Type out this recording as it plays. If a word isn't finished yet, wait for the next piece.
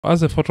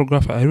As a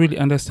photographer, I really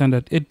understand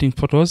that editing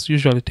photos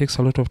usually takes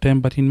a lot of time,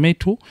 but in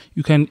Meitu,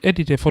 you can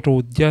edit a photo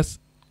with just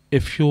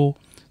a few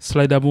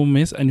slider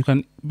movements and you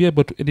can be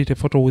able to edit a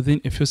photo within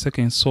a few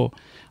seconds. So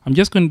I'm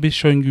just going to be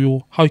showing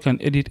you how you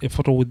can edit a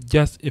photo with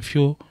just a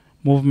few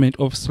movement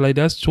of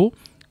sliders to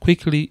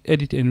quickly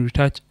edit and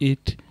retouch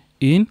it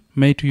in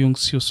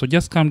MeituYunxiu. So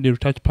just come to the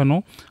retouch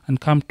panel and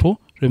come to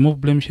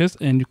remove blemishes,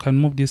 and you can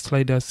move these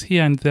sliders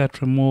here and there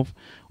to remove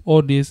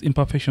all these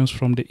imperfections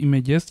from the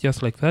images,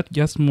 just like that.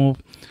 Just move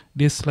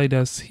these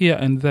sliders here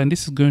and then.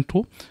 This is going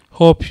to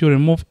help you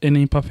remove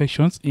any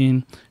imperfections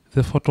in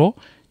the photo.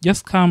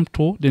 Just come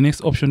to the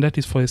next option, that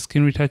is for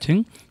skin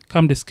retouching.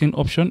 Come the skin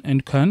option and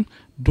you can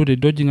do the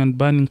dodging and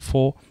burning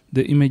for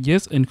the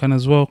images, and you can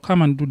as well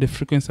come and do the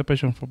frequency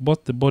separation for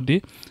both the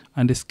body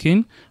and the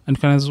skin, and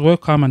you can as well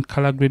come and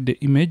color grade the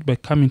image by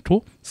coming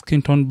to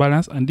skin tone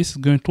balance, and this is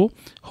going to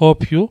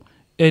help you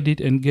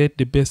edit and get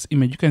the best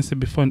image. You can see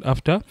before and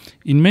after.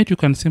 In Mate, you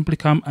can simply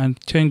come and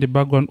change the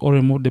background or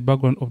remove the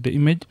background of the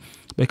image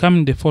by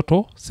coming the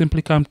photo.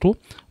 Simply come to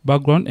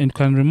background and you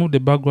can remove the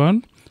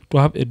background to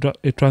have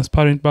a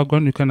transparent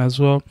background. You can as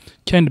well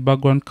change the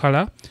background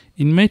color.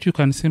 In Mate, you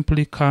can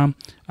simply come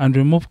and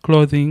remove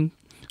clothing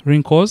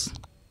wrinkles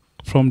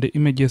from the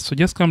images. So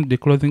just come to the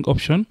clothing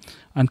option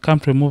and come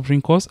to remove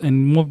wrinkles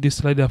and move this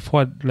slider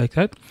forward like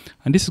that,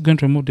 and this is going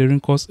to remove the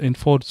wrinkles and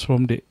folds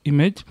from the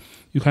image.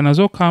 You can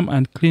also come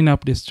and clean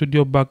up the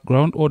studio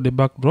background or the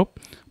backdrop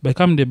by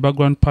coming to the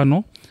background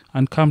panel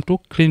and come to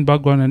clean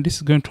background, and this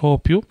is going to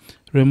help you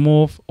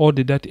remove all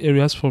the dirty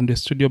areas from the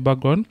studio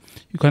background.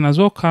 You can as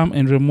well come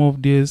and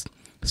remove these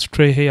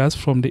stray hairs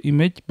from the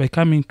image by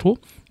coming to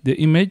the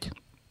image,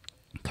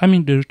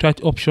 coming to the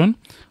retouch option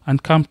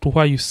and come to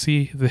where you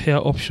see the hair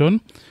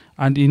option,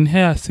 and in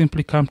hair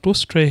simply come to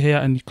stray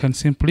hair and you can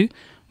simply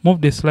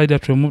move the slider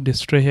to remove the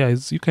stray hair.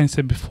 As you can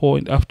see before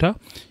and after,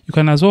 you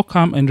can as well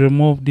come and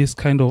remove this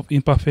kind of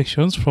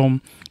imperfections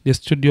from the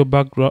studio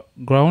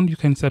background. You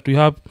can see that we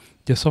have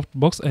the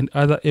softbox and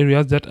other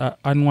areas that are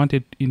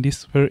unwanted in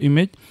this very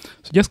image.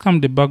 So just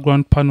come to the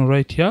background panel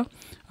right here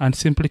and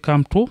simply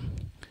come to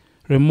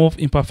remove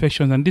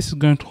imperfections, and this is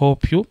going to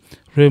help you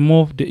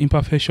remove the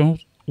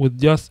imperfections with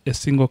just a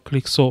single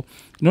click. So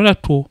in order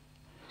to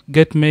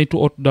get Meitu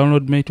or to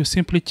download Meitu,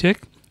 simply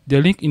check the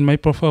link in my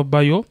profile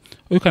bio, or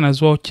you can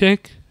as well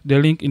check the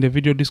link in the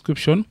video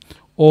description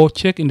or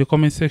check in the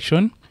comment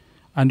section,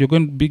 and you're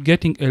going to be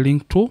getting a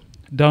link to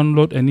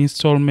download and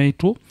install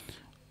Meitu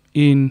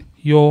in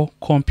your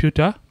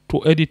computer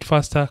to edit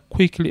faster,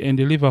 quickly, and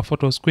deliver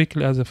photos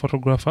quickly as a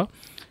photographer.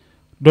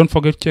 Don't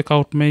forget to check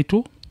out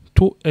Meitu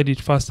to edit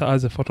faster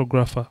as a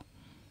photographer.